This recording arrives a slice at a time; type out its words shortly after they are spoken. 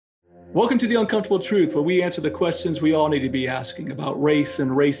Welcome to The Uncomfortable Truth, where we answer the questions we all need to be asking about race and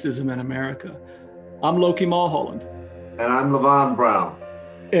racism in America. I'm Loki Mulholland. And I'm Levon Brown.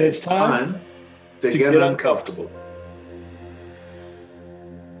 And it's time to get uncomfortable.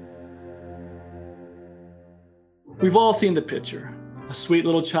 We've all seen the picture. A sweet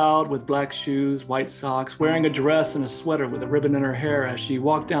little child with black shoes, white socks, wearing a dress and a sweater with a ribbon in her hair as she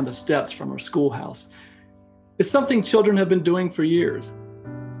walked down the steps from her schoolhouse. It's something children have been doing for years.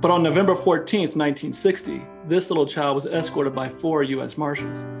 But on November 14th, 1960, this little child was escorted by 4 U.S.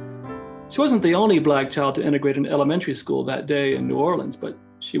 Marshals. She wasn't the only black child to integrate an elementary school that day in New Orleans, but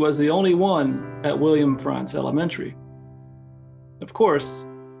she was the only one at William Frantz Elementary. Of course,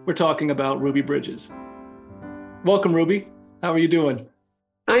 we're talking about Ruby Bridges. Welcome, Ruby. How are you doing?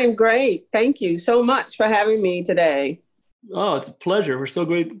 I am great. Thank you so much for having me today. Oh, it's a pleasure. We're so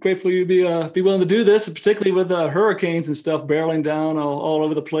grateful you be willing to do this, particularly with hurricanes and stuff barreling down all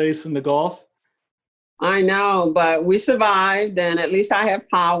over the place in the Gulf. I know, but we survived, and at least I have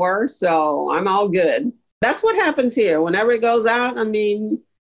power, so I'm all good. That's what happens here. Whenever it goes out, I mean,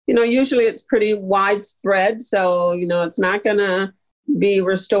 usually it's pretty widespread, so, it's not going to be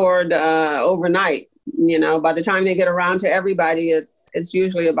restored overnight. By the time they get around to everybody, it's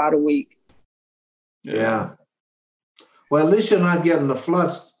usually about a week. Yeah. Well, at least you're not getting the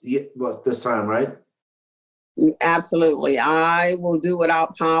floods this time, right? Absolutely. I will do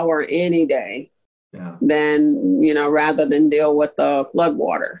without power any day. Yeah. Rather than deal with the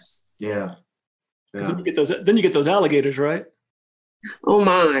floodwaters. Yeah. Then you get those alligators, right? Oh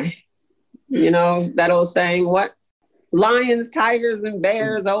my. That old saying, what? Lions, tigers, and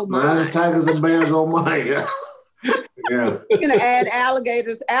bears, oh my. Lions, tigers, and bears, oh my. Yeah. Yeah. You're going to add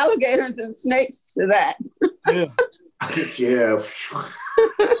alligators and snakes to that. Yeah. Yeah.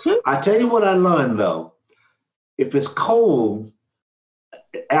 I tell you what I learned, though. If it's cold,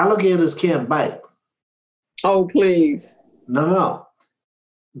 alligators can't bite. Oh, please. No.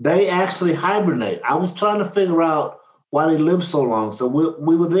 They actually hibernate. I was trying to figure out why they live so long. So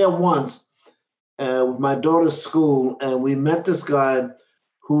we were there once with my daughter's school, and we met this guy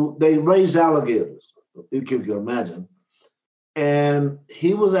who they raised alligators, if you can imagine. And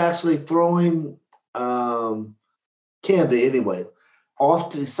he was actually throwing candy anyway off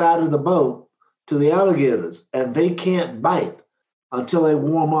to the side of the boat to the alligators, and they can't bite until they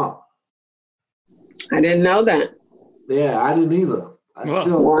warm up. I didn't know that. Yeah, I didn't either. I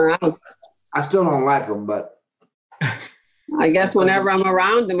still don't like them, but I guess whenever I'm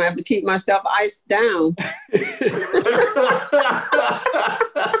around them, I have to keep myself iced down.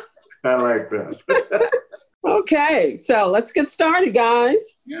 I like that. Okay, so let's get started,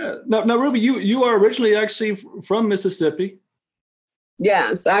 guys. Yeah. Now, Ruby, you are originally actually from Mississippi.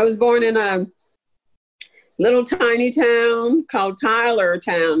 Yes, I was born in a little tiny town called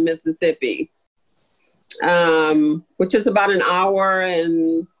Tylertown, Mississippi, which is about an hour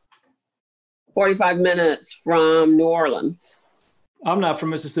and 45 minutes from New Orleans. I'm not from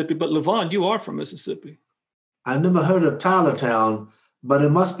Mississippi, but Levon, you are from Mississippi. I've never heard of Tylertown, but it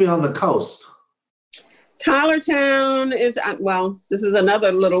must be on the coast. Tylertown is, this is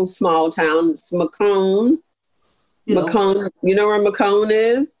another little small town. It's McCone. Yeah. McCone, you know where McCone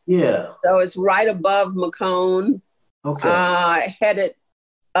is? Yeah. So it's right above McCone. Okay. Headed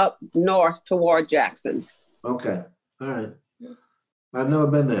up north toward Jackson. Okay. All right. I've never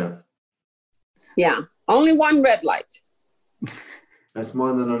been there. Yeah. Only one red light. That's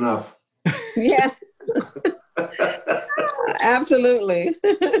more than enough. Yes. Absolutely.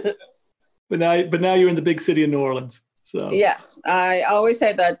 But now you're in the big city of New Orleans. So yes, I always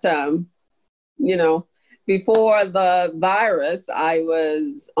say that, before the virus, I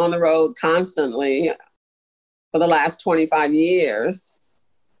was on the road constantly for the last 25 years.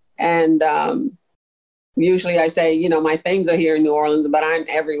 And usually I say, my things are here in New Orleans, but I'm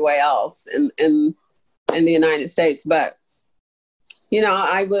everywhere else in the United States. But,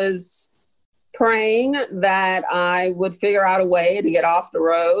 I was praying that I would figure out a way to get off the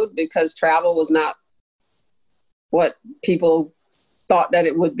road because travel was not what people thought that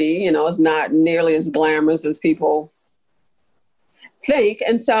it would be. It's not nearly as glamorous as people think.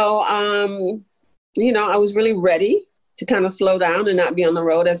 And so, I was really ready to kind of slow down and not be on the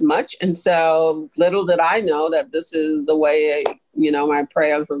road as much. And so little did I know that this is the way, my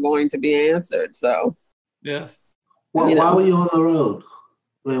prayers were going to be answered. So, yes. Well, why were you on the road?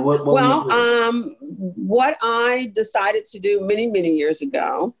 I mean, what I decided to do many, many years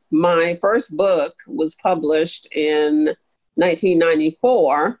ago, my first book was published in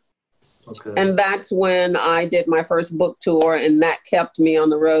 1994. Okay. And that's when I did my first book tour, and that kept me on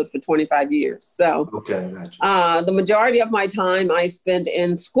the road for 25 years. So Okay, gotcha. the majority of my time I spent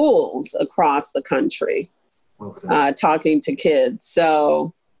in schools across the country, Okay. talking to kids.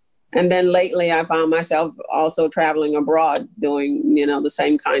 So, and then lately I found myself also traveling abroad doing, the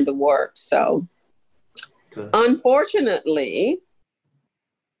same kind of work. So Okay. unfortunately,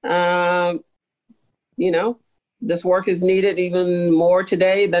 this work is needed even more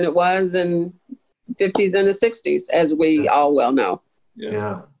today than it was in 50s and the 60s, as we all well know.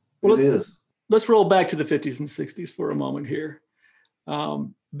 Yeah, Well, it is. Let's roll back to the 50s and 60s for a moment here.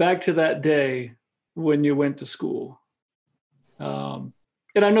 Back to that day when you went to school. And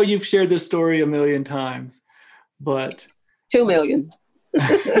I know you've shared this story a million times, but 2 million.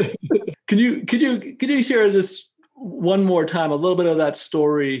 Can you share just one more time a little bit of that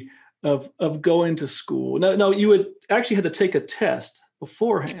story of going to school? No, you had actually had to take a test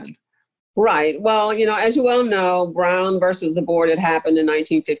beforehand. Right. Well, as you well know, Brown versus the board had happened in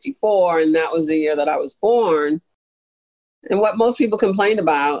 1954, and that was the year that I was born. And what most people complained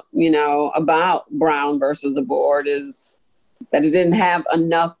about, about Brown versus the board is that it didn't have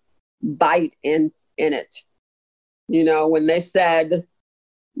enough bite in it. When they said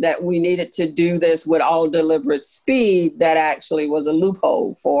that we needed to do this with all deliberate speed, that actually was a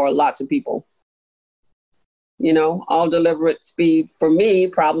loophole for lots of people. All deliberate speed for me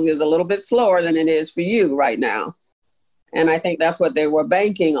probably is a little bit slower than it is for you right now. And I think that's what they were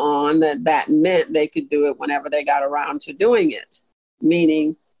banking on, that meant they could do it whenever they got around to doing it,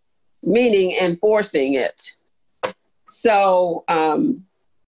 meaning enforcing it. So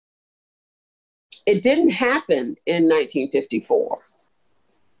it didn't happen in 1954.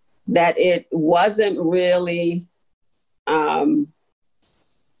 That it wasn't really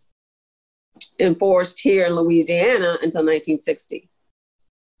enforced here in Louisiana until 1960.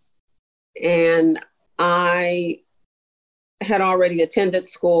 And I had already attended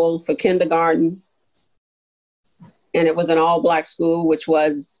school for kindergarten, and it was an all-Black school, which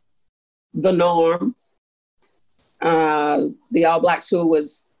was the norm. The all-Black school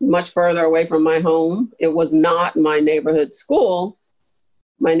was much further away from my home. It was not my neighborhood school.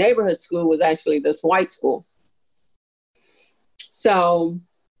 My neighborhood school was actually this white school. So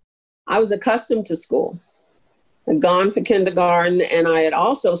I was accustomed to school. I'd gone for kindergarten, and I had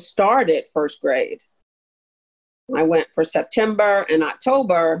also started first grade. I went for September and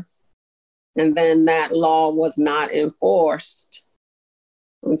October, and then that law was not enforced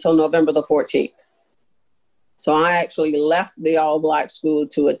until November the 14th. So I actually left the all-Black school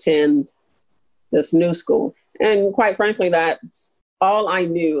to attend this new school. And quite frankly, that's all I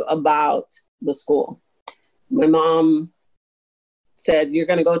knew about the school. My mom said, "You're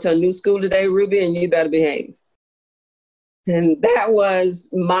going to go to a new school today, Ruby, and you better behave." And that was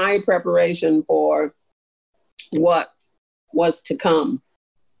my preparation for what was to come.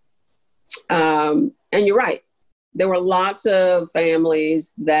 And you're right. There were lots of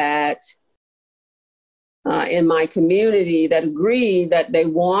families that in my community that agreed that they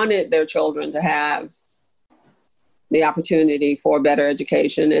wanted their children to have the opportunity for a better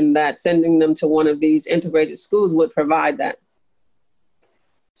education, and that sending them to one of these integrated schools would provide that.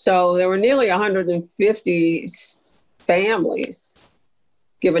 So there were nearly 150 families,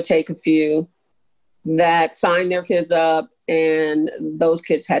 give or take a few, that signed their kids up, and those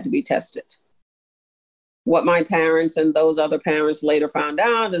kids had to be tested. What my parents and those other parents later found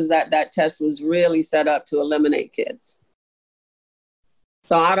out is that that test was really set up to eliminate kids.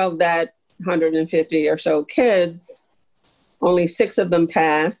 So out of that 150 or so kids, only 6 of them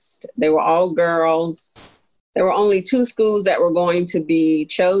passed. They were all girls. There were only 2 schools that were going to be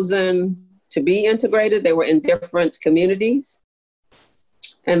chosen to be integrated. They were in different communities.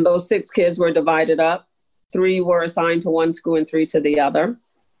 And those 6 kids were divided up. 3 were assigned to one school and 3 to the other.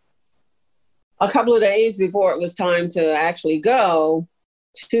 A couple of days before it was time to actually go,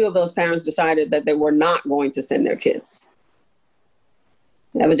 2 of those parents decided that they were not going to send their kids.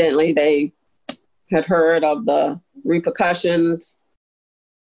 Evidently, they had heard of the repercussions,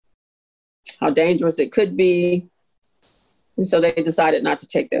 how dangerous it could be. And so they decided not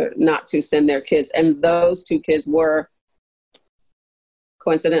to send their kids. And those 2 kids were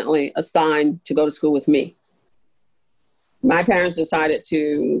coincidentally assigned to go to school with me. My parents decided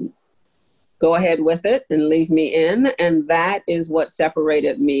to go ahead with it and leave me in. And that is what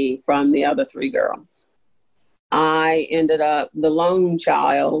separated me from the other 3 girls. I ended up the lone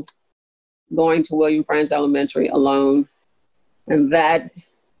child going to William Franz Elementary alone. And that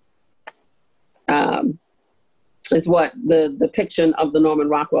is what the depiction of the Norman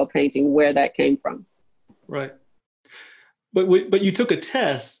Rockwell painting, where that came from. Right. But you took a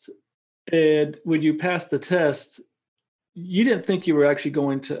test, And when you passed the test, you didn't think you were actually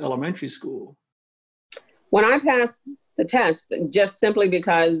going to elementary school. When I passed the test, just simply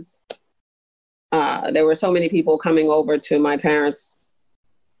because there were so many people coming over to my parents'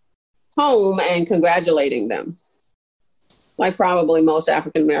 home and congratulating them, like probably most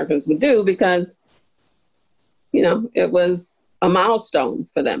African Americans would do, because, you know, it was a milestone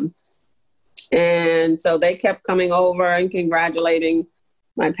for them. And so they kept coming over and congratulating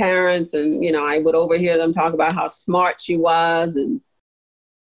my parents. And, you know, I would overhear them talk about how smart she was. And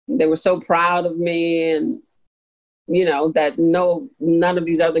they were so proud of me. And, you know, that none of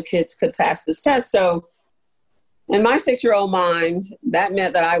these other kids could pass this test. So in my 6-year-old mind, that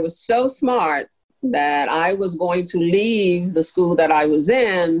meant that I was so smart that I was going to leave the school that I was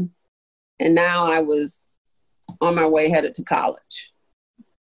in. And now I was on my way headed to college.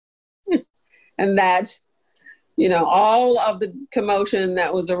 And that, you know, all of the commotion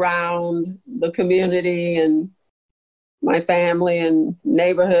that was around the community and my family and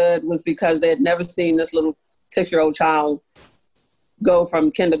neighborhood was because they had never seen this little 6-year-old child go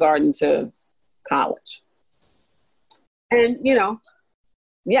from kindergarten to college. And, you know,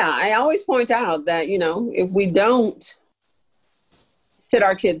 yeah, I always point out that, you know, if we don't sit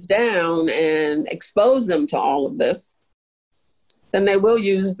our kids down and expose them to all of this, then they will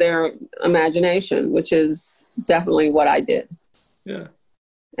use their imagination, which is definitely what I did. Yeah.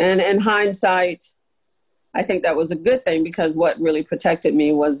 And in hindsight, I think that was a good thing, because what really protected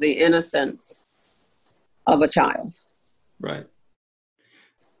me was the innocence of a child. Right.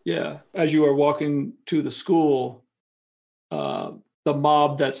 Yeah. As you are walking to the school, the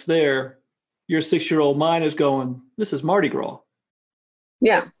mob that's there, your 6-year-old mind is going, this is Mardi Gras.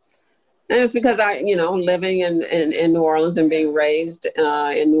 Yeah. And it's because living in New Orleans and being raised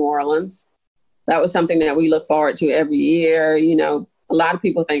in New Orleans, that was something that we look forward to every year. You know, a lot of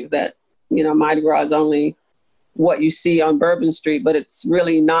people think that, you know, Mardi Gras is only what you see on Bourbon Street, but it's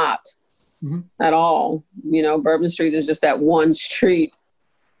really not at all. You know, Bourbon Street is just that one street.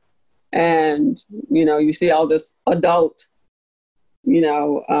 And, you know, you see all this adult, you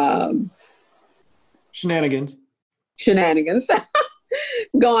know, shenanigans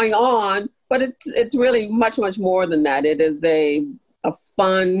going on, but it's really much, much more than that. It is a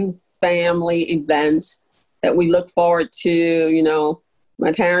fun family event that we look forward to. You know,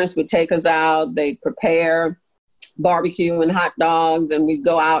 my parents would take us out, they'd prepare barbecue and hot dogs, and we'd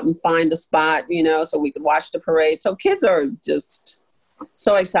go out and find a spot, you know, so we could watch the parade. So kids are just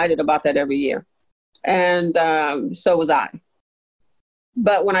so excited about that every year. And so was I.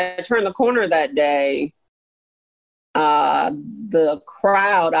 But when I turned the corner that day, the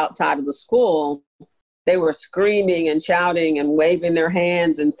crowd outside of the school, they were screaming and shouting and waving their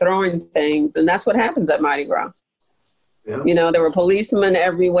hands and throwing things. And that's what happens at Mardi Gras. Yeah. You know, there were policemen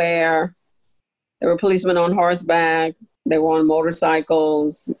everywhere. There were policemen on horseback. They were on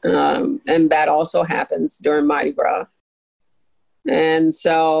motorcycles. And that also happens during Mardi Gras. And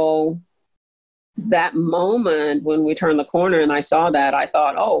so that moment when we turned the corner and I saw that, I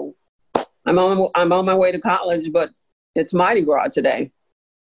thought, oh, I'm on my way to college, but it's Mardi Gras today.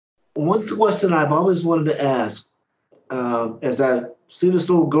 One question I've always wanted to ask, as I see this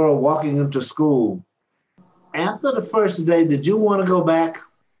little girl walking into school, after the first day, did you want to go back?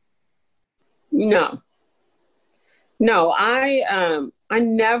 No, I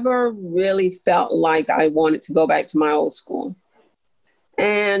never really felt like I wanted to go back to my old school.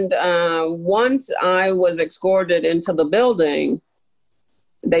 And once I was escorted into the building,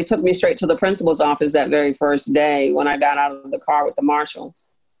 they took me straight to the principal's office that very first day when I got out of the car with the marshals.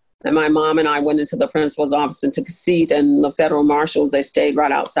 And my mom and I went into the principal's office and took a seat, and the federal marshals, they stayed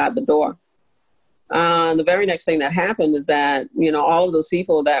right outside the door. The very next thing that happened is that, you know, all of those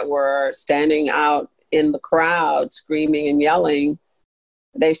people that were standing out in the crowd screaming and yelling,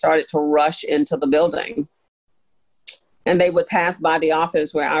 they started to rush into the building. And they would pass by the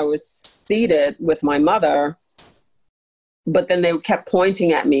office where I was seated with my mother, but then they kept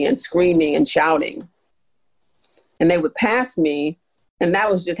pointing at me and screaming and shouting. And they would pass me, and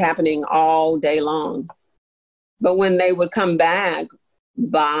that was just happening all day long. But when they would come back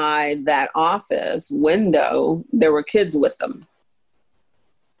by that office window, there were kids with them.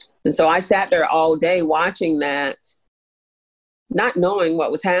 And so I sat there all day watching that, not knowing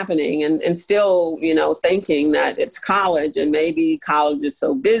what was happening, and still, you know, thinking that it's college and maybe college is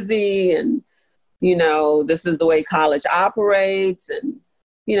so busy and, you know, this is the way college operates. And,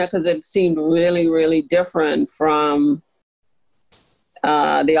 you know, because it seemed really, really different from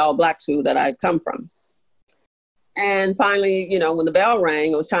the all black school that I'd come from. And finally, you know, when the bell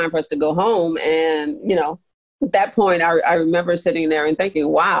rang, it was time for us to go home. And, you know, At that point, I remember sitting there and thinking,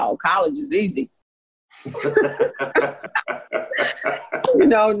 wow, college is easy.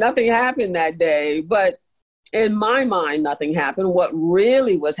 Nothing happened that day. But in my mind, nothing happened. What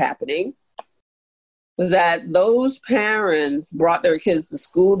really was happening was that those parents brought their kids to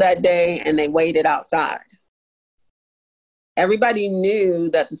school that day and they waited outside. Everybody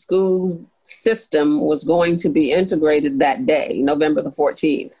knew that the school system was going to be integrated that day, November the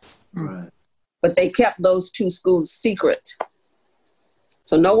 14th. Right. But they kept those two schools secret.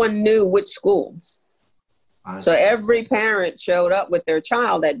 So no one knew which schools. So every parent showed up with their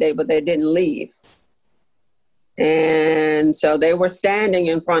child that day, but they didn't leave. And so they were standing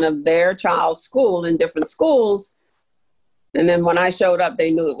in front of their child's school in different schools. And then when I showed up, they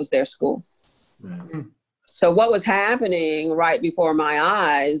knew it was their school. Right. So what was happening right before my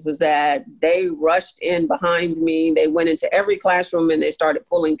eyes was that they rushed in behind me. They went into every classroom and they started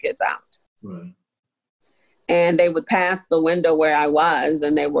pulling kids out. Right. And they would pass the window where I was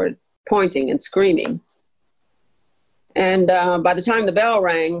and they were pointing and screaming. And by the time the bell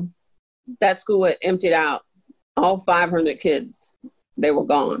rang, that school had emptied out. All 500 kids, they were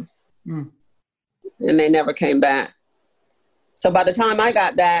gone. And they never came back. So by the time I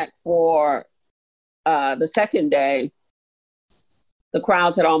got back for the second day, the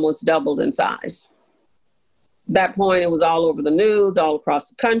crowds had almost doubled in size. At that point, it was all over the news, all across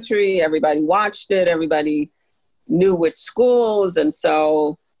the country. Everybody watched it. Everybody knew which schools. And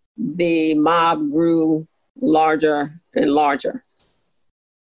so the mob grew larger and larger.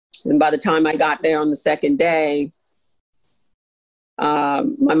 And by the time I got there on the second day,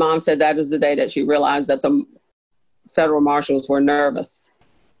 my mom said that was the day that she realized that the federal marshals were nervous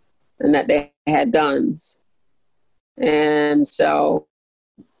and that they had guns. And so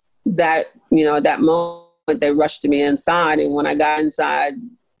that, at that moment, they rushed me inside. And when I got inside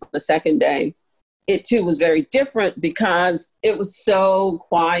the second day, it too was very different because it was so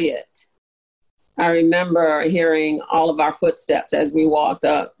quiet. I remember hearing all of our footsteps as we walked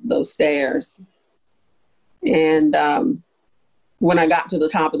up those stairs. And when I got to the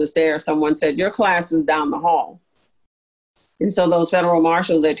top of the stairs, someone said, "Your class is down the hall." And so those federal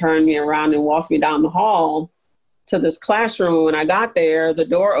marshals, they turned me around and walked me down the hall to this classroom. When I got there, the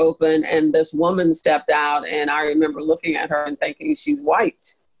door opened and this woman stepped out. And I remember looking at her and thinking, she's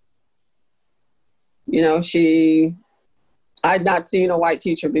white. I'd not seen a white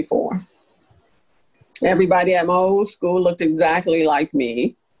teacher before. Everybody at my old school looked exactly like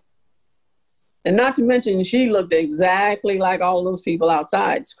me. And not to mention, she looked exactly like all those people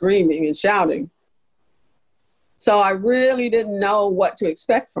outside screaming and shouting. So I really didn't know what to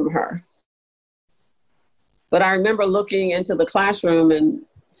expect from her. But I remember looking into the classroom and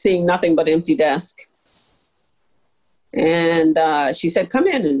seeing nothing but empty desk. And she said, "Come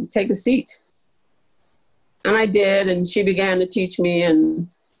in and take a seat." And I did, and she began to teach me, and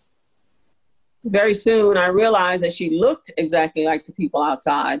very soon I realized that she looked exactly like the people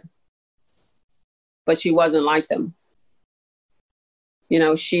outside, but she wasn't like them.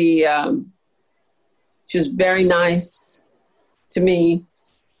 She was very nice to me.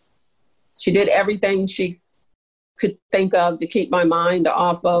 She did everything she could think of to keep my mind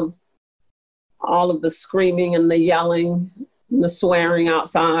off of all of the screaming and the yelling and the swearing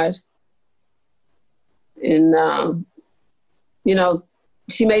outside. And,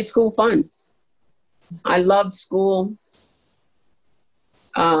 she made school fun. I loved school.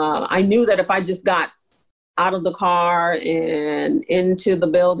 I knew that if I just got out of the car and into the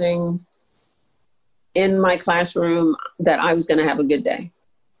building, in my classroom, that I was going to have a good day.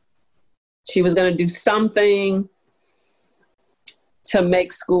 She was going to do something to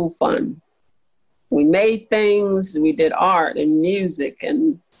make school fun. We made things, we did art and music,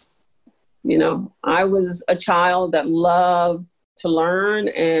 and, I was a child that loved to learn,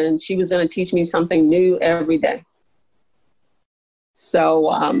 and she was going to teach me something new every day. So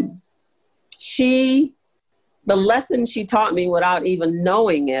the lesson she taught me without even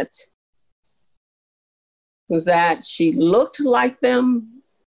knowing it was that she looked like them,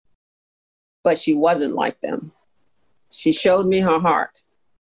 but she wasn't like them. She showed me her heart.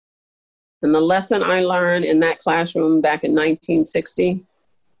 And the lesson I learned in that classroom back in 1960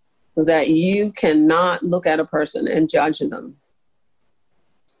 was that you cannot look at a person and judge them.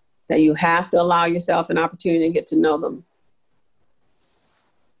 That you have to allow yourself an opportunity to get to know them.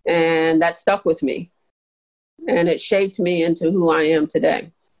 And that stuck with me. And it shaped me into who I am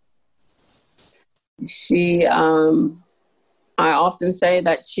today. I often say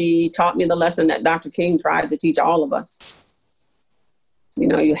that she taught me the lesson that Dr. King tried to teach all of us.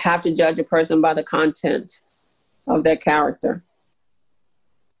 You have to judge a person by the content of their character.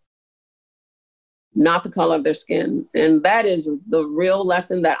 not the color of their skin. And that is the real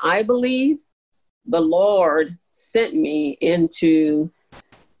lesson that I believe the Lord sent me into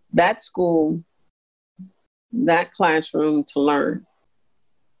that school, that classroom to learn.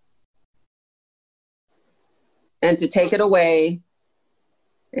 And to take it away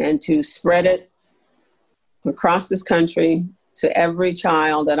and to spread it across this country to every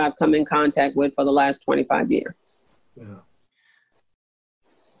child that I've come in contact with for the last 25 years. Yeah.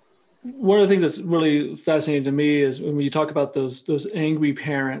 One of the things that's really fascinating to me is when you talk about those angry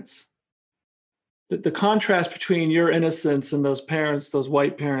parents, the contrast between your innocence and those parents, those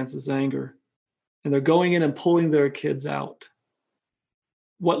white parents, is anger. And they're going in and pulling their kids out.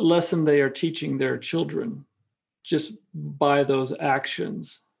 What lesson they are teaching their children just by those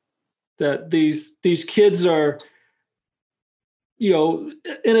actions, that these kids are,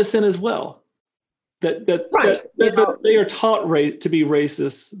 innocent as well. That they are taught to be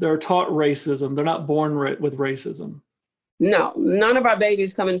racist. They're taught racism. They're not born with racism. No, none of our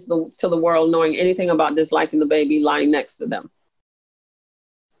babies come into the world knowing anything about disliking the baby lying next to them.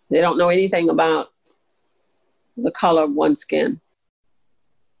 They don't know anything about the color of one's skin.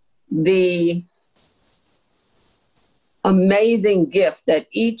 The amazing gift that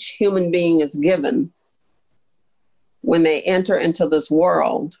each human being is given when they enter into this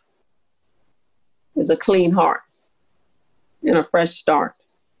world is a clean heart and a fresh start.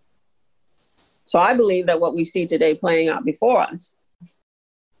 So I believe that what we see today playing out before us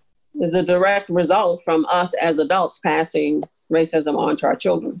is a direct result from us as adults passing racism on to our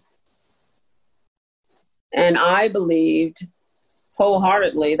children. And I believed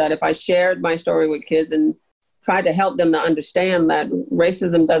wholeheartedly that if I shared my story with kids and tried to help them to understand that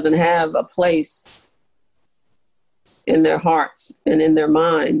racism doesn't have a place in their hearts and in their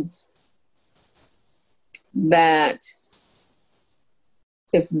minds, that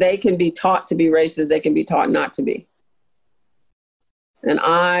if they can be taught to be racist, they can be taught not to be. And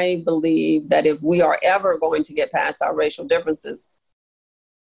I believe that if we are ever going to get past our racial differences,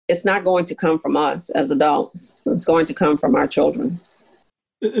 it's not going to come from us as adults. It's going to come from our children.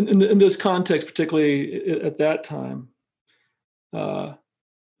 In this context, particularly at that time,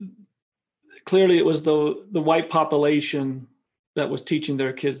 clearly it was the white population that was teaching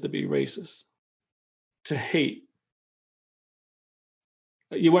their kids to be racist, to hate.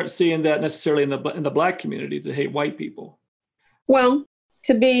 You weren't seeing that necessarily in the Black community, to hate white people. Well,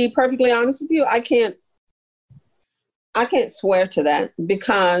 to be perfectly honest with you, I can't swear to that,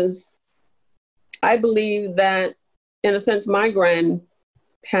 because I believe that, in a sense, my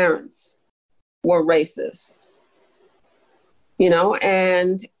grandparents were racist,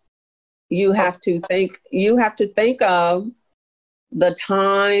 and you have to think of the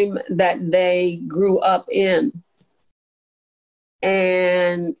time that they grew up in,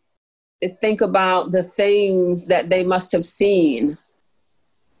 and think about the things that they must have seen,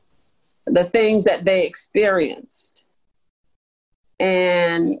 the things that they experienced.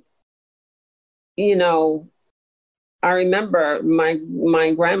 And, I remember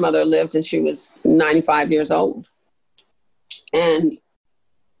my grandmother lived and she was 95 years old. And,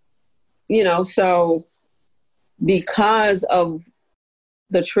 so because of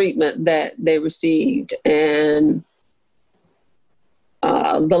the treatment that they received and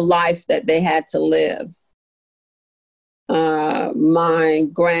the life that they had to live, my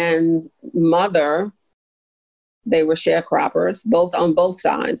grandmother, they were sharecroppers, on both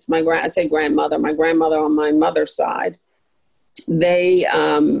sides. I say grandmother, my grandmother on my mother's side, they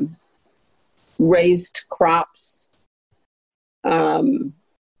raised crops.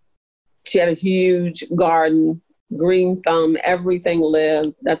 She had a huge garden, green thumb, everything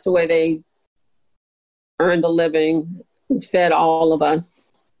lived. That's the way they earned a living and fed all of us.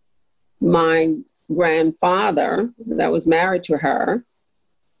 My grandfather, that was married to her,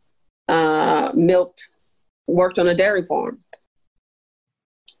 worked on a dairy farm.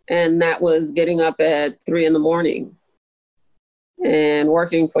 And that was getting up at 3 a.m. and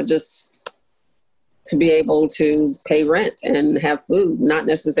working for just to be able to pay rent and have food, not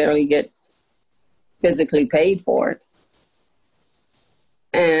necessarily get physically paid for it.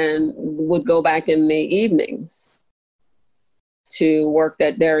 And would go back in the evenings to work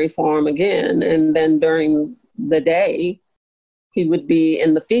that dairy farm again. And then during the day, he would be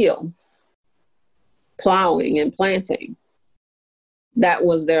in the fields, plowing and planting. That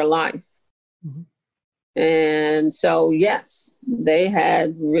was their life. Mm-hmm. And so, yes, they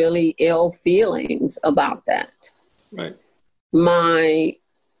had really ill feelings about that. Right. My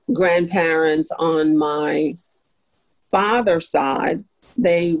grandparents on my father's side,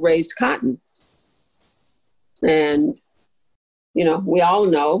 they raised cotton. And, we all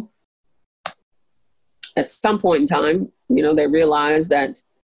know at some point in time, they realized that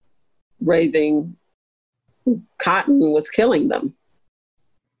raising cotton was killing them.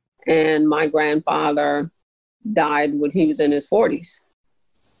 And my grandfather died when he was in his 40s.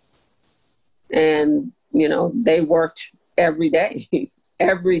 And, they worked every day,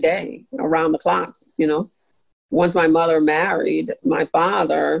 every day around the clock, Once my mother married my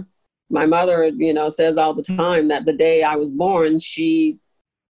father, my mother, says all the time that the day I was born, she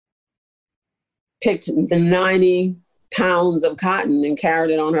picked the 90 pounds of cotton and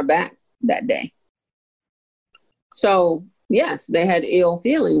carried it on her back that day. So, yes, they had ill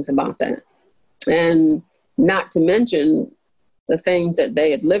feelings about that. And not to mention the things that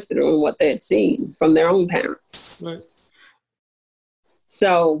they had lived through and what they had seen from their own parents. Right.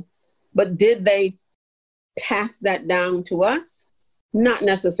 So, but did they pass that down to us? Not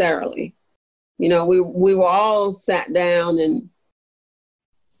necessarily. We were all sat down and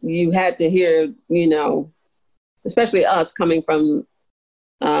you had to hear, especially us coming from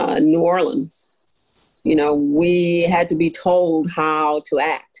New Orleans, we had to be told how to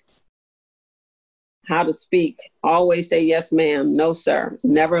act, how to speak, always say, yes, ma'am, no, sir,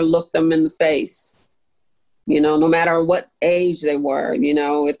 never look them in the face, no matter what age they were,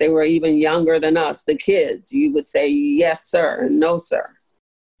 if they were even younger than us, the kids, you would say, yes, sir, and no, sir,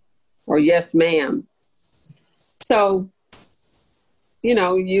 or yes, ma'am. So,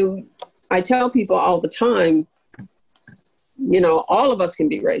 I tell people all the time, all of us can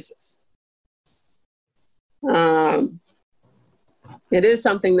be racist. It is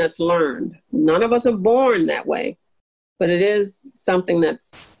something that's learned. None of us are born that way, but it is something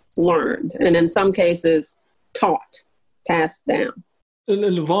that's learned. And in some cases, taught, passed down. And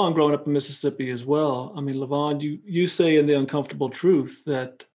LaVon, growing up in Mississippi as well. I mean, LaVon, you say in The Uncomfortable Truth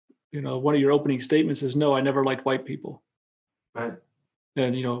that, one of your opening statements is, no, I never liked white people. Right.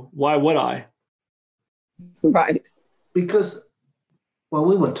 And, why would I? Right. Because,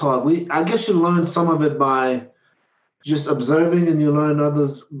 we were taught, I guess you learned some of it by just observing, and you learn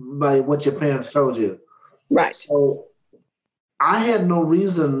others by what your parents told you. Right. So I had no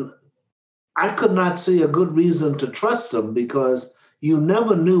reason, I could not see a good reason to trust them because you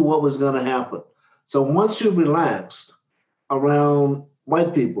never knew what was going to happen. So once you relaxed around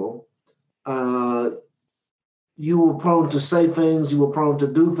white people, you were prone to say things, you were prone to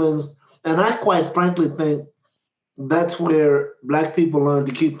do things. And I quite frankly think that's where Black people learn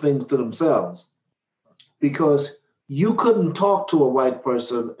to keep things to themselves, because you couldn't talk to a white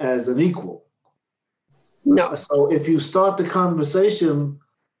person as an equal. No. So if you start the conversation,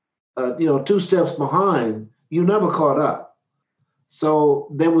 2 steps behind, you never caught up. So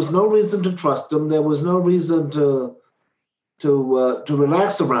there was no reason to trust them. There was no reason to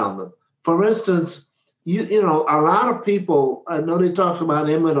relax around them. For instance, a lot of people, I know they talked about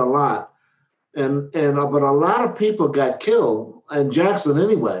Emmett a lot, but a lot of people got killed, and Jackson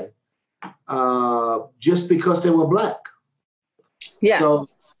anyway, just because they were Black. Yes. So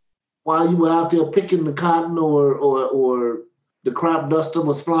while you were out there picking the cotton or the crop duster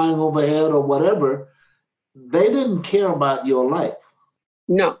was flying overhead or whatever, they didn't care about your life.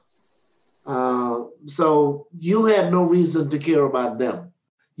 No. So you had no reason to care about them.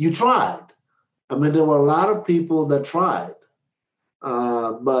 You tried. I mean, there were a lot of people that tried,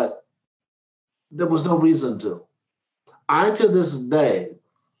 but there was no reason to. I, to this day,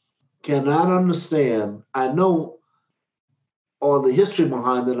 cannot understand. I know all the history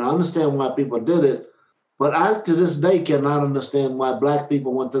behind it. I understand why people did it, but I, to this day, cannot understand why Black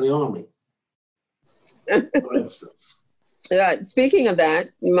people went to the army, for instance. Speaking of that,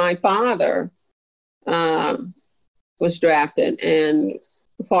 my father was drafted and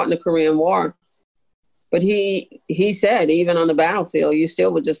fought in the Korean War. But he said, even on the battlefield, you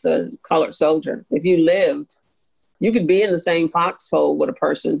still were just a colored soldier. If you lived, you could be in the same foxhole with a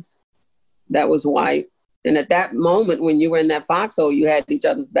person that was white. And at that moment, when you were in that foxhole, you had each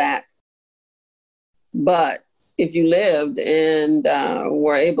other's back. But if you lived and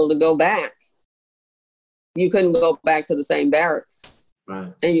were able to go back, you couldn't go back to the same barracks.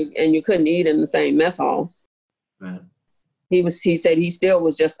 Right. And you couldn't eat in the same mess hall. Right. He said he still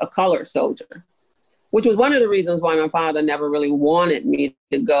was just a colored soldier, which was one of the reasons why my father never really wanted me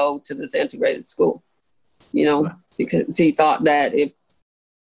to go to this integrated school, right. Because he thought that if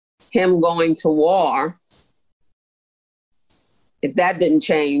him going to war, if that didn't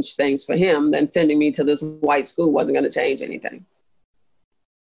change things for him, then sending me to this white school wasn't going to change anything.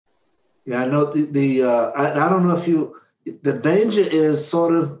 Yeah, I know I don't know if the danger is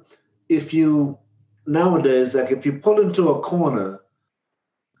sort of if you, nowadays, like if you pull into a corner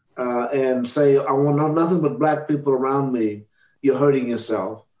and say, I want nothing but Black people around me, you're hurting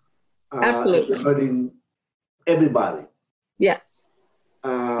yourself. Absolutely. You're hurting everybody. Yes.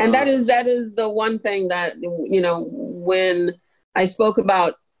 And that is the one thing that, when I spoke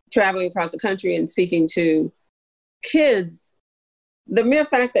about traveling across the country and speaking to kids, the mere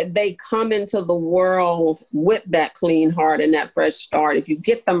fact that they come into the world with that clean heart and that fresh start, if you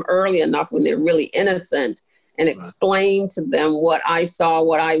get them early enough when they're really innocent and explain to them what I saw,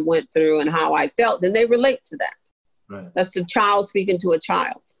 what I went through, and how I felt, then they relate to that. Right. That's the child speaking to a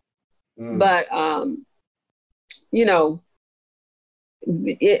child. But,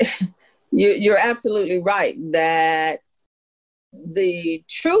 you're absolutely right that the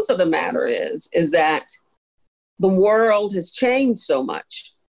truth of the matter is that the world has changed so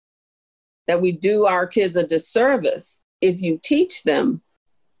much that we do our kids a disservice if you teach them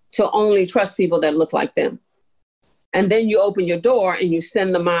to only trust people that look like them. And then you open your door and you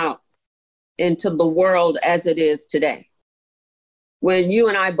send them out into the world as it is today. When you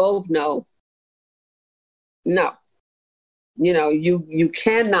and I both know, no, you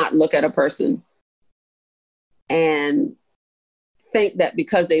cannot look at a person and think that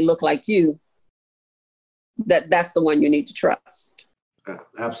because they look like you, that's the one you need to trust.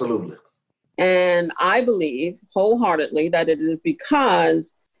 Absolutely. And I believe wholeheartedly that it is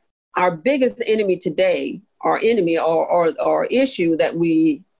because our biggest enemy today, or issue that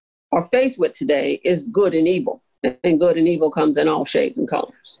we are faced with today, is good and evil. And good and evil comes in all shades and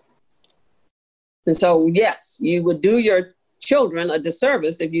colors. And so, yes, you would do your children a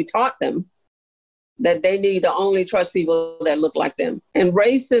disservice if you taught them that they need to only trust people that look like them. And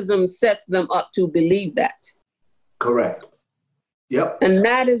racism sets them up to believe that. Correct. Yep. And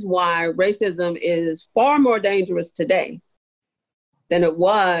that is why racism is far more dangerous today than it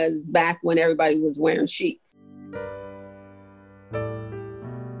was back when everybody was wearing sheets.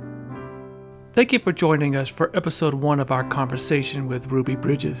 Thank you for joining us for episode 1 of our conversation with Ruby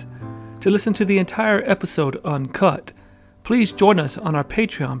Bridges. To listen to the entire episode uncut, please join us on our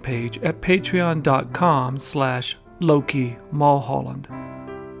Patreon page at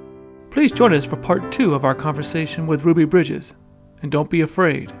patreon.com/LowkeyMulholland. Please join us for part 2 of our conversation with Ruby Bridges, and don't be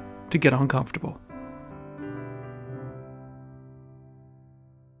afraid to get uncomfortable.